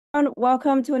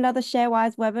Welcome to another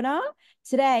ShareWise webinar.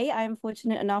 Today, I am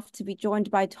fortunate enough to be joined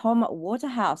by Tom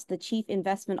Waterhouse, the Chief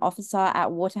Investment Officer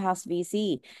at Waterhouse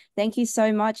VC. Thank you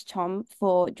so much, Tom,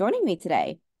 for joining me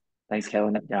today. Thanks,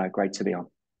 Kellen. Great to be on.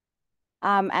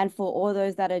 And for all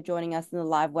those that are joining us in the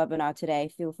live webinar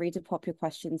today, feel free to pop your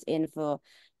questions in for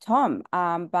Tom.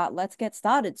 But let's get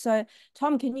started. So,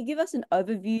 Tom, can you give us an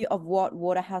overview of what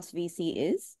Waterhouse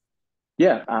VC is?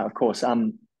 Yeah, of course.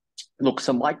 Look,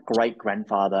 so my great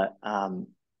grandfather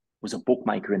was a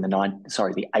bookmaker in the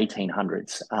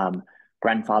 1800s.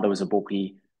 Grandfather was a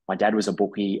bookie. My dad was a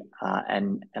bookie,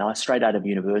 and I straight out of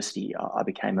university, I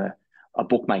became a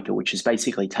bookmaker, which is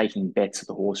basically taking bets at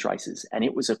the horse races, and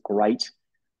it was a great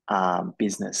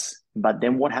business. But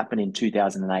then what happened in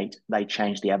 2008? They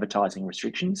changed the advertising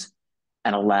restrictions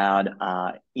and allowed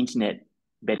internet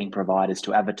betting providers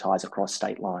to advertise across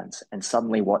state lines. And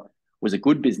suddenly, what was a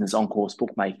good business, on-course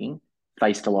bookmaking,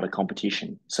 faced a lot of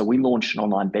competition. So we launched an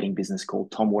online betting business called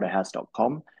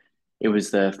tomwaterhouse.com. It was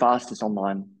the fastest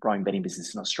online growing betting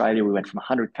business in Australia. We went from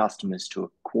 100 customers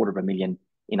to 250,000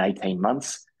 in 18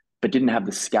 months, but didn't have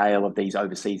the scale of these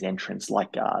overseas entrants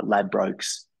like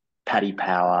Ladbrokes, Paddy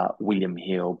Power, William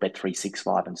Hill,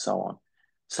 Bet365, and so on.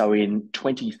 So in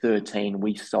 2013,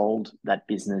 we sold that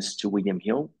business to William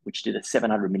Hill, which did a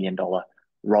 $700 million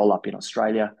roll-up in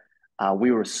Australia.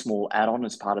 We were a small add-on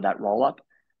as part of that roll-up.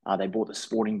 They bought the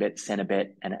Sporting Bet,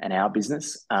 Centrebet, and our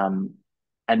business. And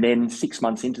then 6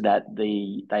 months into that,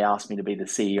 they asked me to be the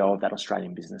CEO of that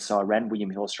Australian business. So I ran William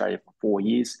Hill Australia for 4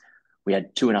 years. We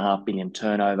had 2.5 billion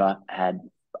turnover, had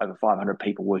over 500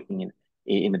 people working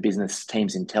in the business,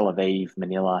 teams in Tel Aviv,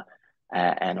 Manila,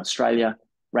 and Australia.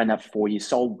 Ran that for 4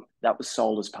 years. That was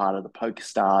sold as part of the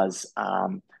PokerStars,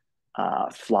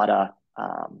 Flutter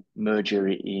merger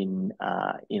in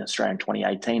Australia in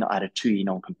 2018. I had a 2-year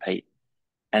non-compete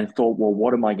and thought, well,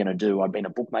 what am I going to do? I've been a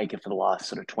bookmaker for the last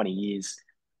sort of 20 years.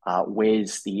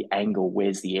 Where's the angle?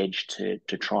 Where's the edge to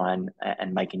try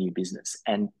and make a new business?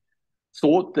 And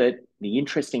thought that the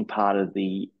interesting part of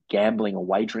the gambling or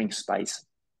wagering space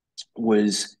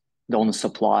was on the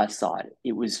supplier side.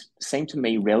 Seemed to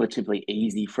me relatively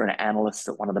easy for an analyst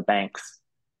at one of the banks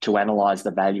to analyze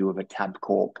the value of a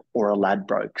Tabcorp or a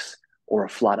Ladbrokes or a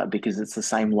Flutter because it's the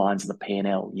same lines of the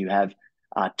P&L. You have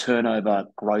turnover,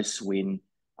 gross win,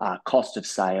 cost of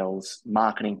sales,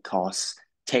 marketing costs,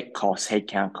 tech costs,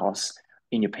 headcount costs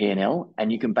in your P&L,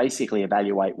 and you can basically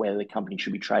evaluate whether the company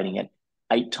should be trading at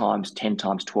 8 times, 10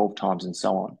 times, 12 times, and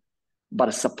so on. But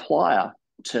a supplier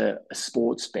to a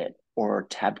sports bet or a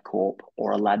Tabcorp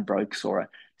or a Ladbrokes or a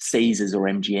Caesars or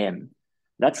MGM,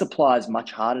 that supplier is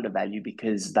much harder to value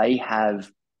because they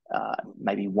have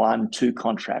maybe 1, 2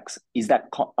 contracts.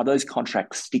 Are those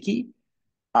contracts sticky?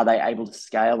 Are they able to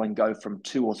scale and go from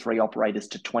 2 or 3 operators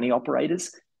to 20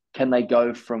 operators? Can they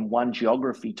go from one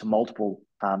geography to multiple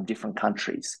different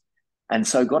countries? And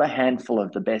so got a handful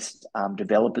of the best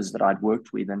developers that I'd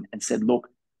worked with and said, look,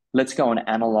 let's go and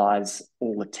analyze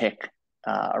all the tech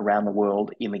around the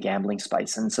world in the gambling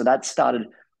space. And so that started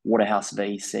Waterhouse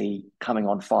VC coming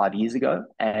on 5 years ago.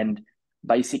 And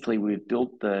basically we've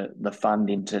built the fund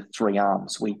into 3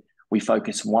 arms. We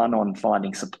focus one on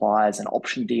finding suppliers and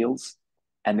option deals.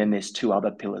 And then there's 2 other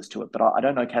pillars to it. But I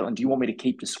don't know, Caitlin, do you want me to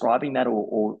keep describing that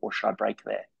or should I break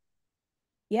there?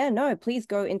 Yeah, no, please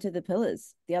go into the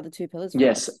pillars, the other 2 pillars for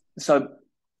Yes. us. So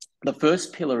the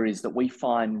first pillar is that we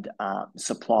find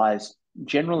suppliers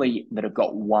generally that have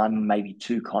got 1, maybe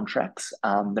 2 contracts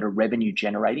that are revenue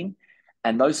generating.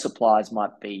 And those suppliers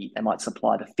they might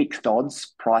supply the fixed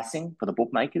odds pricing for the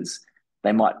bookmakers.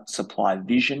 They might supply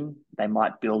vision. They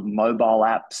might build mobile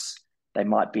apps. They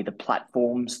might be the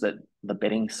platforms that the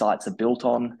betting sites are built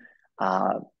on,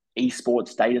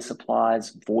 esports data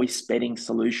suppliers, voice betting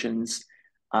solutions,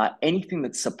 anything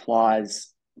that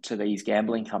supplies to these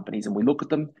gambling companies. And we look at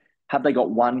them. Have they got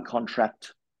 1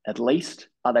 contract at least?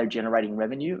 Are they generating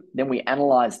revenue? Then we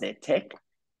analyze their tech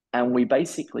and we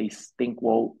basically think,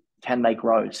 well, can they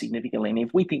grow significantly? And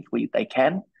if we think they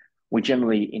can, we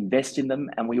generally invest in them.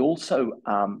 And we also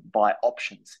buy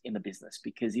options in the business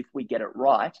because if we get it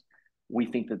right, we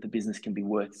think that the business can be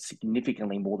worth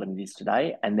significantly more than it is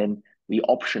today. And then the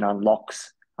option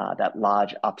unlocks that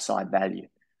large upside value.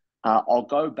 I'll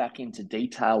go back into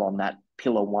detail on that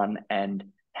pillar 1 and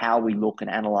how we look and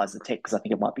analyze the tech because I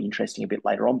think it might be interesting a bit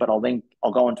later on. But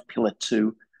I'll go on to pillar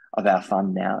 2 of our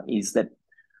fund now is that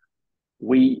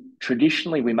we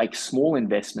make small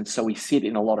investments, so we sit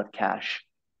in a lot of cash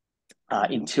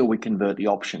until we convert the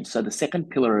options. So the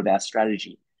second pillar of our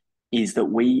strategy is that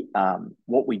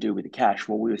what we do with the cash.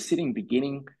 Well, we were sitting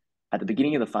at the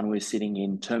beginning of the fund, we were sitting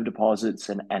in term deposits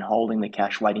and holding the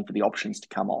cash, waiting for the options to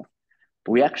come off.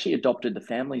 But we actually adopted, the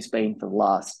family's been for the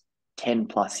last 10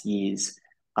 plus years,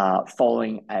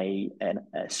 following a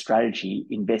strategy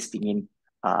investing in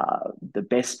the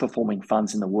best performing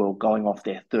funds in the world, going off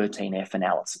their 13F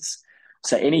analysis.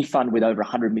 So any fund with over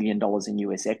 $100 million in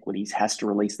US equities has to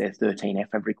release their 13F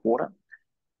every quarter.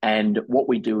 And what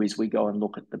we do is we go and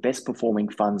look at the best performing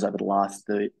funds over the last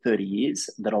 30 years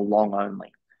that are long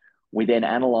only. We then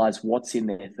analyze what's in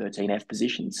their 13F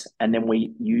positions, and then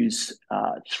we use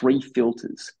 3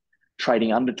 filters: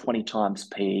 trading under 20 times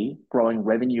PE, growing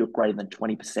revenue of greater than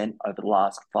 20% over the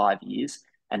last 5 years,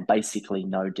 and basically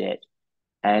no debt.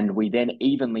 And we then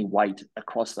evenly weight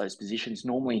across those positions,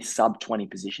 normally sub 20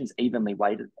 positions, evenly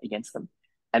weighted against them.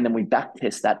 And then we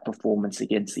backtest that performance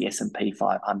against the S&P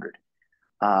 500.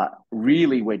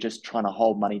 Really, we're just trying to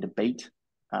hold money to beat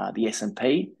the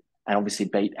S&P, and obviously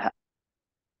beat. I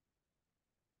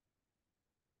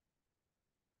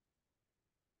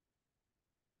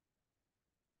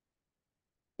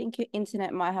think your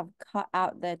internet might have cut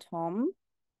out there, Tom.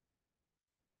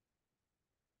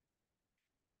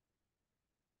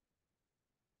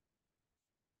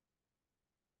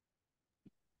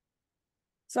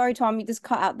 Sorry, Tom, you just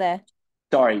cut out there.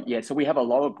 Sorry, yeah. So we have a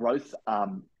lower growth.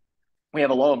 We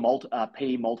have a lower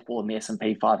PE multiple in the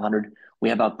S&P 500. We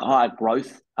have a higher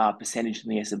growth percentage in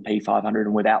the S&P 500,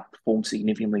 and we've outperformed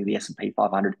significantly the S&P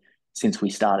 500 since we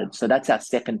started. So that's our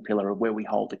second pillar of where we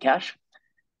hold the cash.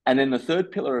 And then the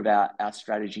third pillar of our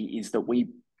strategy is that we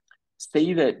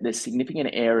see that the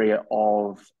significant area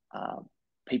of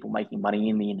people making money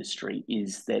in the industry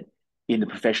is that in the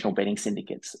professional betting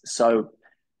syndicates. So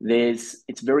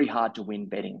it's very hard to win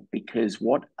betting, because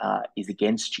what is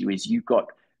against you is you've got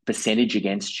percentage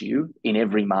against you in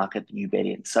every market that you bet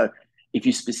in. So if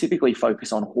you specifically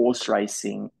focus on horse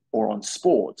racing or on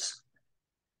sports,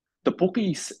 the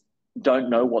bookies don't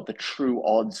know what the true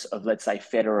odds of, let's say,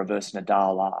 Federer versus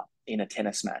Nadal are in a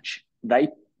tennis match. They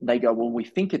go, well, we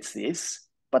think it's this,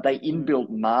 but they inbuilt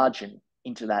margin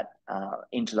into that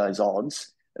into those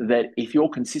odds, that if you're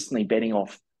consistently betting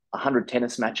off 100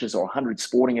 tennis matches or 100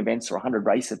 sporting events or 100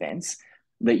 race events,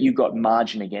 that you've got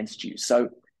margin against you. So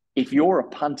if you're a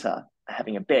punter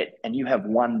having a bet and you have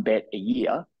one bet a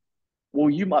year, well,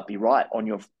 you might be right on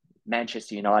your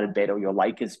Manchester United bet or your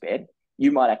Lakers bet.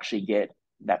 You might actually get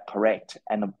that correct,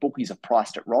 and the bookies have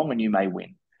priced it wrong, and you may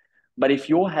win. But if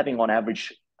you're having on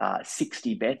average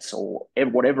 60 bets or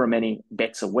whatever many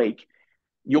bets a week,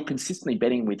 you're consistently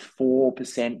betting with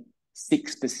 4%,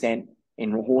 6%,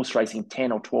 in horse racing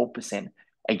 10 or 12%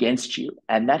 against you.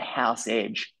 And that house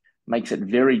edge makes it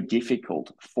very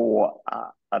difficult for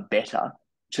a bettor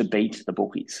to beat the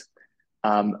bookies.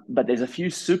 But there's a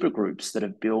few super groups that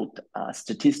have built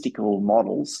statistical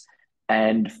models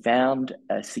and found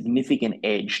a significant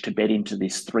edge to bet into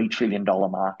this $3 trillion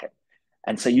market.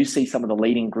 And so you see some of the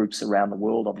leading groups around the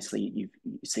world. Obviously, you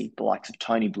see the likes of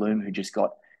Tony Bloom, who just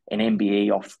got an MBE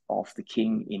off the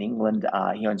King in England.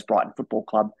 He owns Brighton Football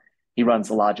Club. He runs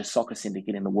the largest soccer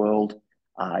syndicate in the world.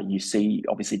 You see,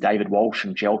 obviously, David Walsh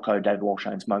and Gelco. David Walsh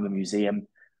owns MoMA Museum.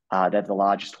 They have the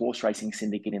largest horse racing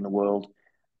syndicate in the world.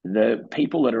 The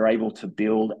people that are able to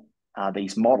build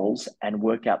these models and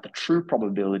work out the true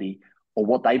probability, or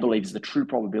what they believe is the true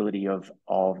probability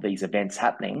of these events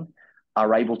happening,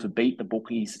 are able to beat the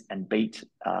bookies and beat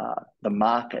the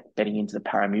market betting into the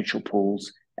pari-mutuel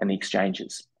pools and the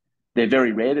exchanges. They're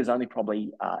very rare. There's only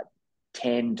probably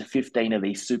 10 to 15 of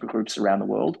these super groups around the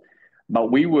world.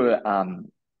 But we were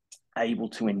able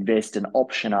to invest and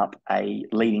option up a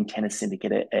leading tennis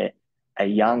syndicate, a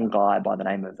young guy by the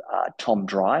name of Tom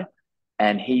Dry.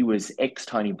 And he was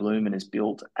ex-Tony Bloom and has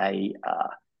built a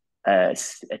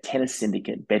tennis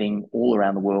syndicate betting all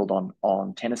around the world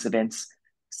on tennis events,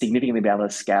 significantly be able to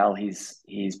scale his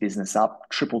business up,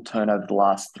 triple turnover the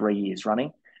last 3 years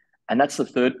running. And that's the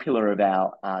third pillar of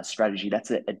our strategy.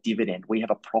 That's a dividend. We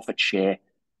have a profit share.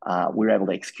 We're able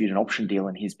to execute an option deal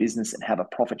in his business and have a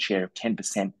profit share of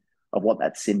 10% of what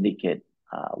that syndicate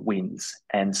wins.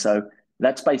 And so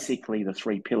that's basically the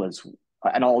 3 pillars.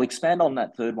 And I'll expand on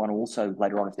that third one also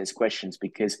later on if there's questions,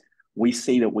 because we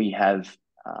see that we have,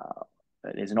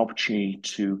 there's an opportunity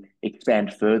to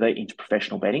expand further into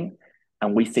professional betting.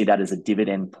 And we see that as a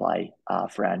dividend play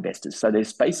for our investors. So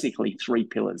there's basically 3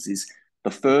 pillars.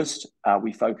 The first,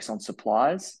 we focus on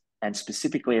suppliers, and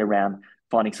specifically around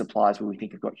finding suppliers where we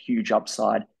think have got huge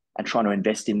upside and trying to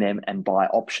invest in them and buy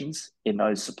options in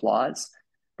those suppliers.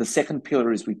 The second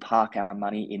pillar is we park our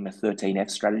money in the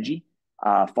 13F strategy,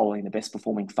 following the best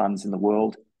performing funds in the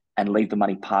world, and leave the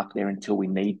money parked there until we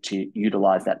need to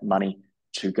utilize that money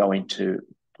to go into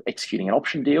executing an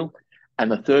option deal.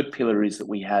 And the third pillar is that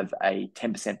we have a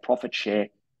 10% profit share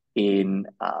in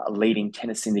a leading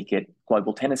tennis syndicate,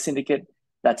 global tennis syndicate.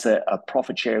 That's a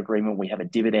profit share agreement. We have a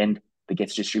dividend that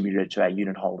gets distributed to our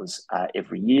unit holders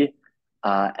every year.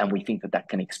 And we think that that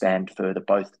can expand further,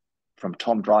 both from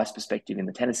Tom Dry's perspective in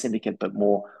the tennis syndicate, but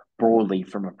more broadly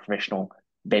from a professional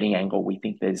betting angle. We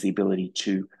think there's the ability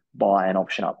to buy and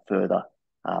option up further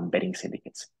betting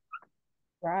syndicates.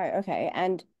 Right. Okay.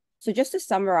 And so just to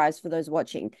summarize for those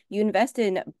watching, you invest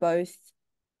in both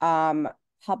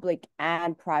public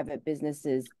and private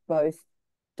businesses, both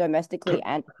domestically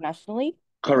and internationally.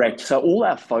 Correct. So all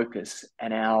our focus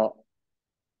and our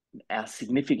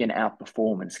significant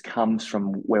outperformance comes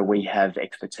from where we have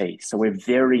expertise. So we're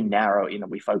very narrow in that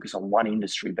we focus on one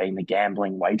industry, being the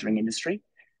gambling wagering industry.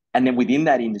 And then within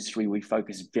that industry, we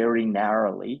focus very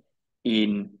narrowly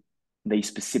in the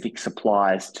specific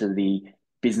suppliers to the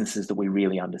businesses that we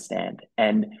really understand.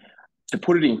 And to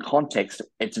put it in context,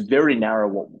 it's very narrow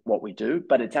what we do,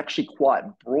 but it's actually quite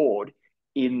broad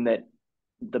in that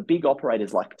the big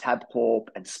operators like Tabcorp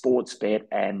and Sportsbet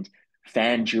and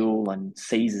FanDuel and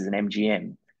Caesars and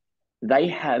MGM,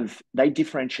 they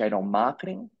differentiate on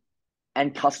marketing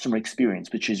and customer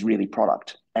experience, which is really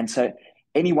product. And so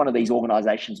any one of these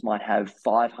organizations might have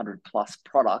 500 plus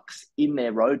products in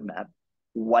their roadmap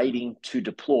waiting to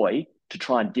deploy to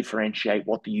try and differentiate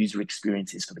what the user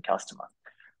experience is for the customer.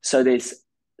 So there's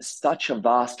such a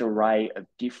vast array of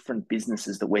different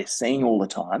businesses that we're seeing all the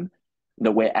time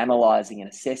that we're analyzing and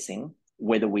assessing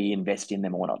whether we invest in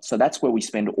them or not. So that's where we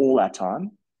spend all our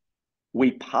time.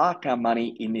 We park our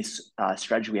money in this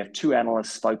strategy. We have two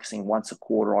analysts focusing once a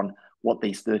quarter on what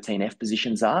these 13F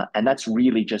positions are. And that's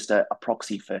really just a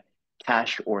proxy for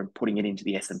cash or putting it into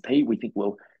the S&P. We think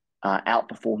we'll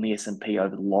outperform the S&P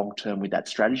over the long term with that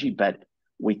strategy, but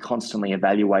we constantly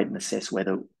evaluate and assess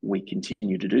whether we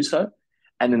continue to do so.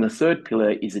 And then the third pillar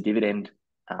is a dividend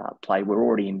play. We're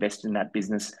already invested in that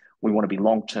business. We want to be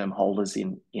long-term holders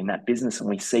in that business. And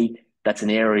we see that's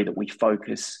an area that we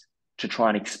focus to try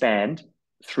and expand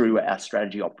through our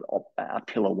strategy, our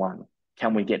pillar one.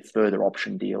 Can we get further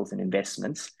option deals and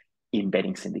investments in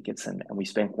betting syndicates? And we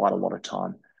spend quite a lot of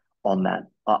time on that.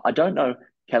 I don't know,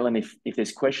 Caitlin, if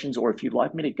there's questions or if you'd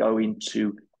like me to go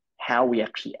into how we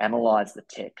actually analyze the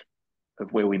tech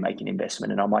of where we make an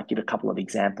investment. And I might give a couple of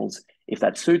examples if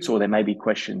that suits, or there may be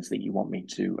questions that you want me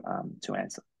to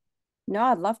answer. No,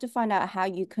 I'd love to find out how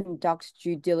you conduct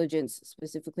due diligence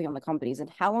specifically on the companies, and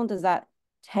how long does that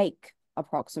take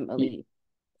approximately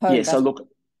per Yeah, so investment?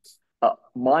 look,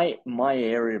 my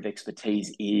area of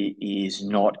expertise is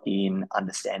not in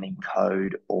understanding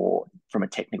code or from a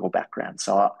technical background.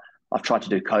 So I've tried to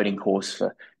do coding course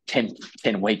for 10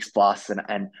 weeks plus,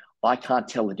 and I can't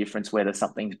tell the difference whether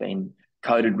something's been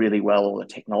coded really well or the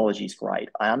technology is great.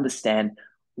 I understand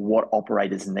what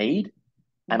operators need,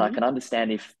 and I can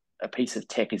understand if a piece of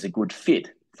tech is a good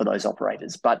fit for those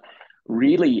operators. But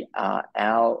really,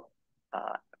 our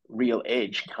real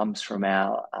edge comes from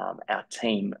our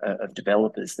team of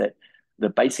developers that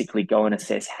basically go and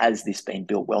assess, has this been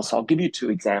built well? So I'll give you two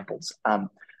examples.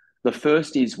 The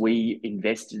first is we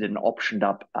invested and optioned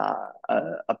up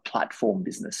a platform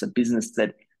business, a business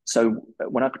that, so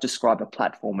when I could describe a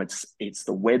platform, it's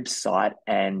the website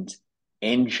and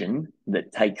engine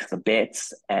that takes the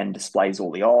bets and displays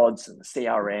all the odds and the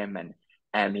CRM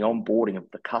and the onboarding of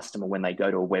the customer when they go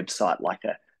to a website like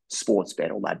a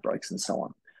Sportsbet or Ladbrokes and so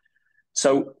on.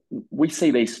 So we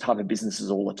see these type of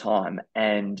businesses all the time,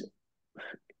 and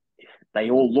they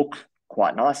all look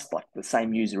quite nice, like the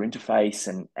same user interface,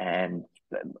 and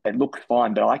it looks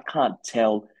fine, but I can't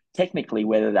tell technically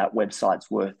whether that website's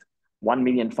worth 1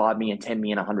 million, 5 million, 10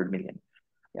 million, 100 million.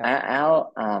 Yeah.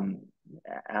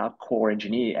 Our core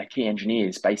engineer, our key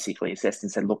engineers basically assessed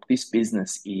and said, look, this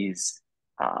business is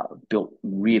built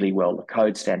really well. The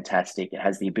code's fantastic. It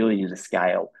has the ability to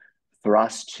scale. For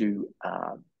us to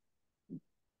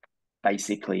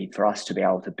be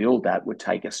able to build that would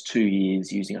take us 2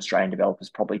 years using Australian developers,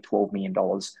 probably $12 million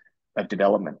of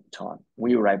development time.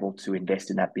 We were able to invest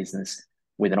in that business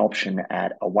with an option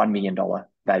at a $1 million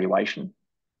valuation,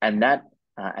 and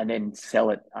then sell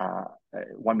it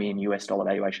 $1 million US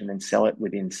valuation, then sell it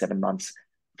within 7 months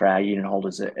for our unit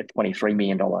holders at a $23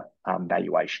 million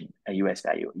valuation, a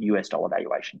US dollar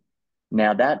valuation.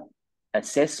 Now that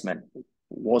assessment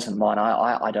wasn't mine.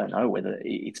 I don't know whether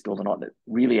it's built or not. But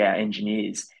really, our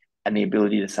engineers and the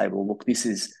ability to say, well, look, this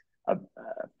is a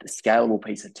scalable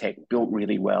piece of tech built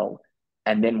really well.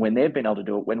 And then when they've been able to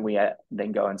do it, when we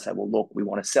then go and say, well, look, we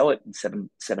want to sell it in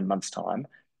seven months' time,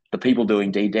 the people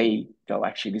doing DD go,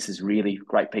 actually, this is really a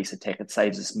great piece of tech. It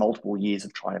saves us multiple years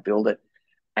of trying to build it.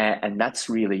 And that's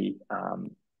really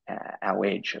our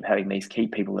edge of having these key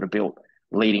people that are built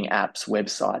leading apps,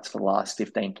 websites for the last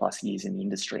 15 plus years in the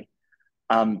industry.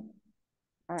 Um,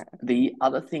 All right. the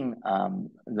other thing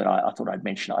that I thought I'd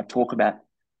mention, I talk about,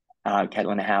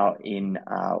 Caitlin, how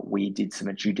we did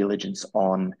some due diligence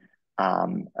on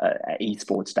an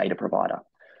esports data provider.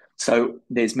 So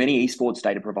there's many esports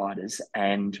data providers,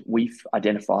 and we've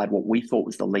identified what we thought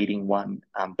was the leading one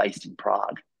based in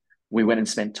Prague. We went and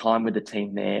spent time with the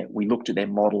team there. We looked at their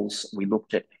models. We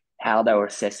looked at how they were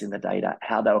assessing the data,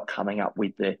 how they were coming up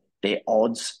with their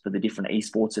odds for the different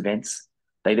esports events.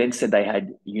 They then said they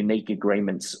had unique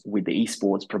agreements with the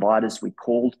esports providers. We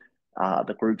called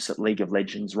the groups at League of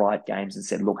Legends, Riot Games, and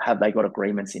said, look, have they got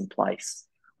agreements in place?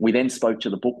 We then spoke to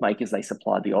the bookmakers they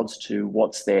supplied the odds to.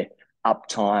 What's their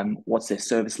uptime? What's their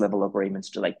service level agreements?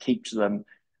 Do they keep to them?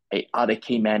 Are there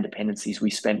key man dependencies?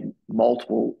 We spent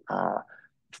multiple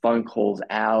phone calls,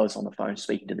 hours on the phone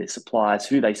speaking to their suppliers,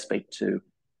 who they speak to,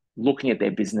 looking at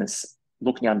their business,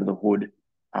 looking under the hood,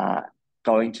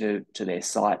 going to their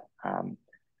site.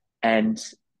 And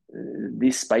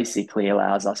this basically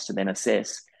allows us to then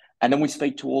assess. And then we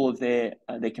speak to all of their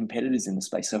competitors in the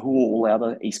space. So who are all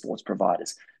other esports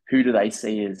providers? Who do they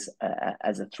see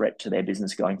as a threat to their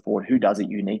business going forward? Who does it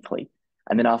uniquely?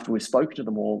 And then after we've spoken to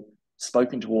them all,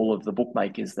 spoken to all of the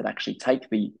bookmakers that actually take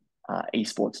the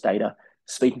esports data,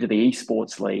 speaking to the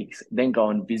esports leagues, then go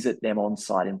and visit them on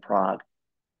site in Prague,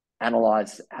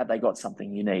 analyze, have they got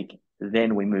something unique?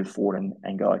 Then we move forward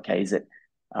and go, okay, is it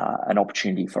an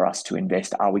opportunity for us to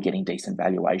invest? Are we getting decent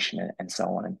valuation and so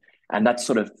on? And that's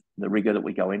sort of the rigor that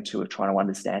we go into of trying to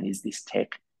understand, is this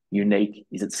tech unique?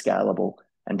 Is it scalable?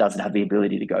 And does it have the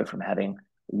ability to go from having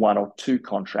one or two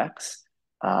contracts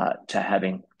to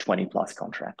having 20 plus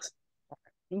contracts?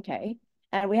 Okay.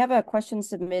 And we have a question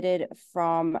submitted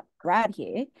from Brad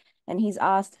here. And he's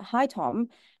asked, hi, Tom,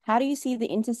 how do you see the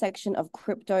intersection of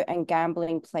crypto and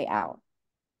gambling play out?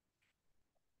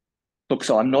 Look,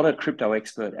 so I'm not a crypto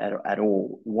expert at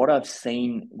all. What I've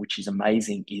seen, which is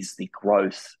amazing, is the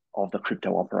growth of the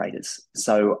crypto operators.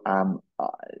 So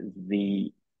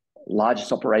the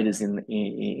largest operators in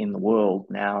the world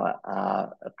now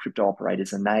are crypto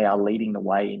operators, and they are leading the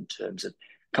way in terms of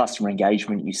customer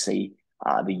engagement. You see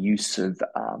the use of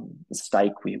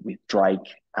stake with Drake,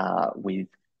 with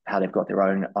how they've got their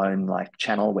own like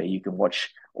channel where you can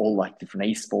watch all like different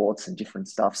esports and different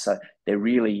stuff. So they're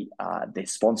really their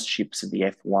sponsorships of the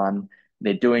F1.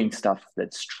 They're doing stuff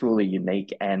that's truly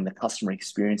unique, and the customer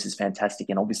experience is fantastic.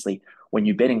 And obviously, when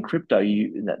you bet in crypto,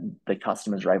 the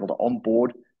customers are able to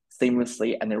onboard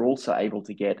seamlessly, and they're also able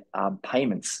to get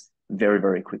payments very,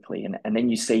 very quickly. And then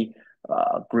you see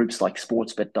groups like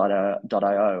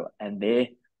sportsbet.io and their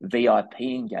VIP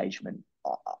engagement,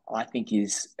 I think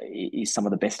is some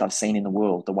of the best I've seen in the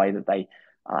world. The way that they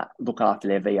look after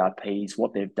their VIPs,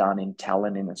 what they've done in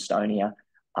Tallinn in Estonia.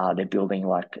 They're building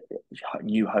like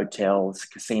new hotels,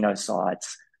 casino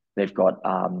sites. They've got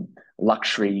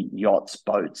luxury yachts,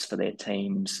 boats for their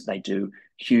teams. They do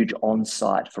huge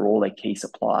on-site for all their key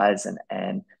suppliers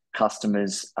and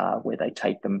customers, where they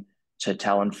take them to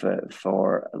Tallinn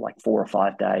for like 4 or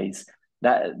 5 days.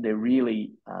 That they're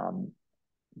really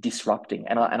disrupting,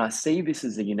 and I see this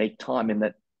as a unique time in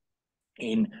that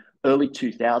in early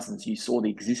 2000s you saw the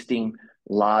existing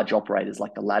large operators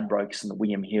like the Ladbrokes and the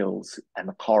William Hills and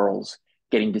the Corals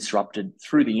getting disrupted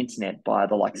through the internet by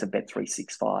the likes of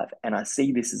Bet365, and I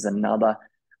see this as another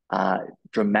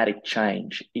dramatic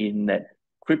change in that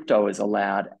crypto is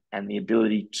allowed, and the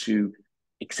ability to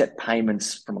accept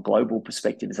payments from a global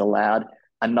perspective is allowed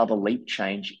another leap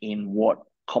change in what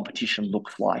competition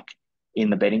looks like in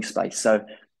the betting space. So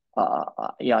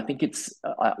yeah, I think it's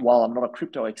while I'm not a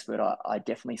crypto expert, I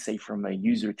definitely see from a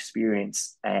user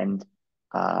experience and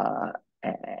as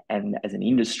an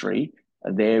industry,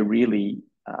 they're really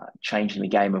changing the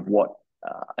game of what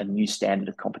a new standard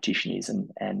of competition is,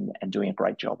 and doing a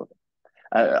great job of it.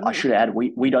 I should add,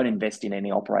 we don't invest in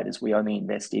any operators. We only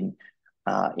invest in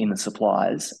the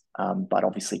suppliers, but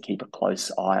obviously keep a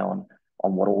close eye on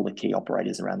what all the key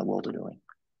operators around the world are doing.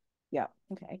 Yeah.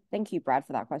 Okay. Thank you, Brad,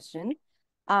 for that question.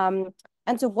 And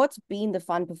so what's been the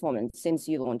fund performance since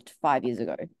you launched 5 years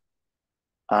ago?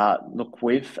 Look,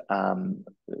 we've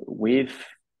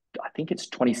I think it's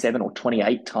 27 or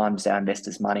 28 times our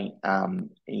investors' money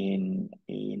in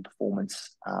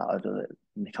performance over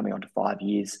coming on to 5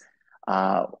 years,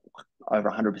 over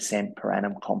 100% per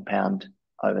annum compound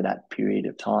over that period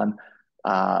of time.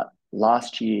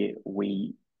 Last year,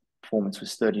 performance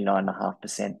was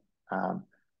 39.5%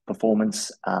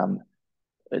 performance.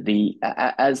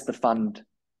 As the fund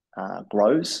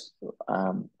grows,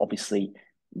 obviously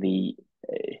we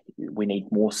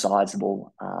need more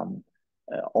sizable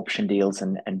option deals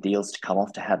and deals to come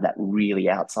off to have that really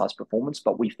outsized performance.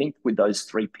 But we think with those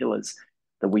three pillars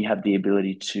that we have the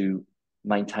ability to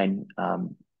maintain,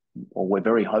 or we're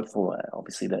very hopeful,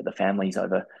 obviously, that the families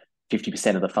over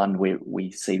 50% of the fund,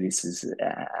 we see this as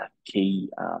a key,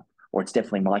 or it's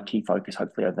definitely my key focus,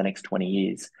 hopefully, over the next 20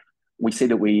 years. We see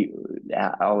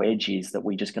that our edge is that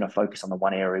we're just going to focus on the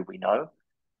one area we know.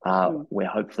 We're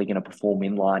hopefully going to perform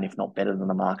in line, if not better than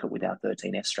the market with our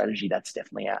 13S strategy. That's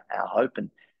definitely our hope.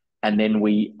 And then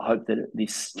we hope that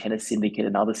this tennis syndicate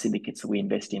and other syndicates that we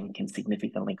invest in can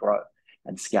significantly grow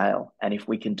and scale. And if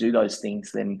we can do those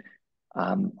things, then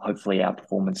hopefully our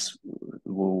performance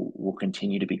will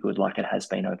continue to be good like it has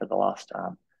been over the last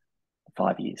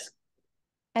 5 years.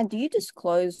 And do you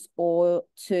disclose all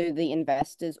to the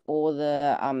investors or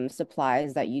the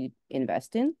suppliers that you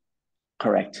invest in?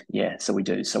 Correct. Yeah. So we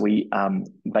do. So we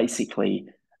basically,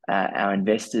 our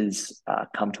investors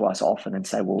come to us often and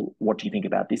say, well, what do you think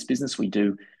about this business? We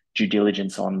do due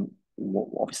diligence on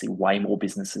obviously way more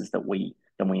businesses than we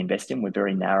invest in. We're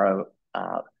very narrow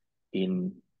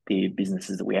in the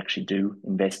businesses that we actually do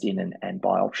invest in and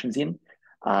buy options in.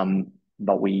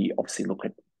 But we obviously look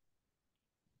at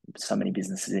so many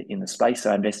businesses in the space.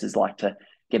 So investors like to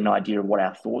get an idea of what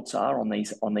our thoughts are on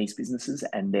these businesses,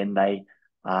 and then they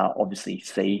obviously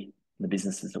see the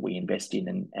businesses that we invest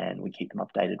in, and we keep them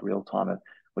updated real time.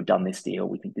 We've done this deal.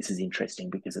 We think this is interesting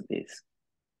because of this.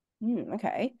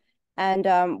 Okay. And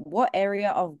what area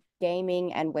of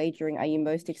gaming and wagering are you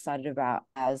most excited about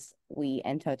as we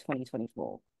enter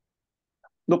 2024?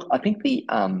 Look, I think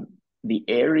the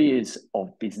areas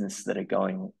of business that are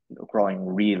growing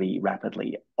really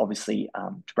rapidly, obviously,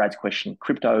 to Brad's question,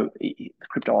 crypto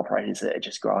operators are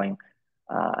just growing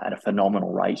at a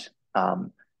phenomenal rate.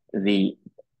 The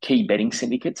key betting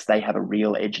syndicates, they have a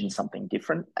real edge in something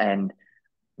different, and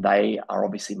they are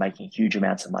obviously making huge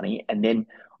amounts of money. And then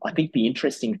I think the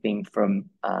interesting thing from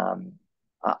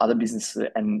other businesses,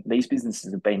 and these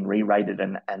businesses have been re-rated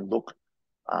and look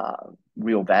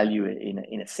real value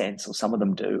in a sense, or some of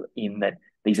them do, in that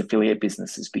these affiliate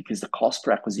businesses, because the cost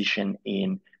per acquisition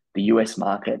in the US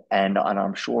market, and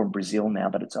I'm sure in Brazil now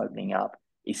that it's opening up,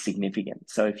 is significant.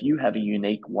 So if you have a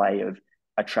unique way of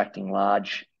attracting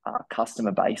large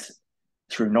customer base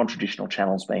through non-traditional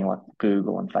channels being like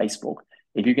Google and Facebook,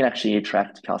 if you can actually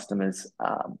attract customers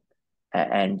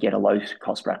and get a low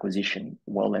cost per acquisition,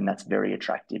 well, then that's very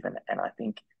attractive, and I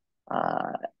think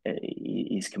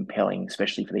is compelling,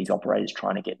 especially for these operators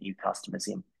trying to get new customers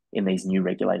in these new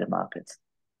regulated markets.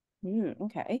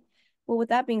 Okay. Well, with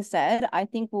that being said, I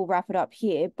think we'll wrap it up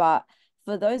here. But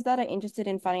for those that are interested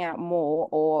in finding out more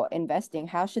or investing,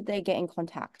 how should they get in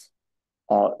contact?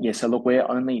 Yeah, so look, we're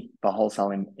only for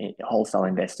wholesale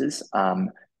investors,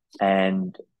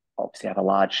 and obviously have a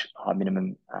large high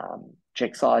minimum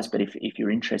check size. But if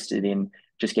you're interested in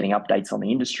just getting updates on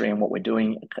the industry and what we're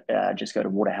doing, just go to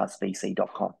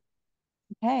waterhousevc.com.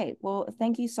 Okay. Well,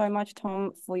 thank you so much,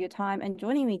 Tom, for your time and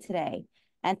joining me today.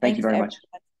 And Thank you thanks to very everyone much.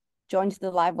 that joined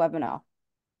the live webinar.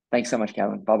 Thanks so much,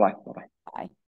 Calvin. Bye-bye. Bye-bye. Bye.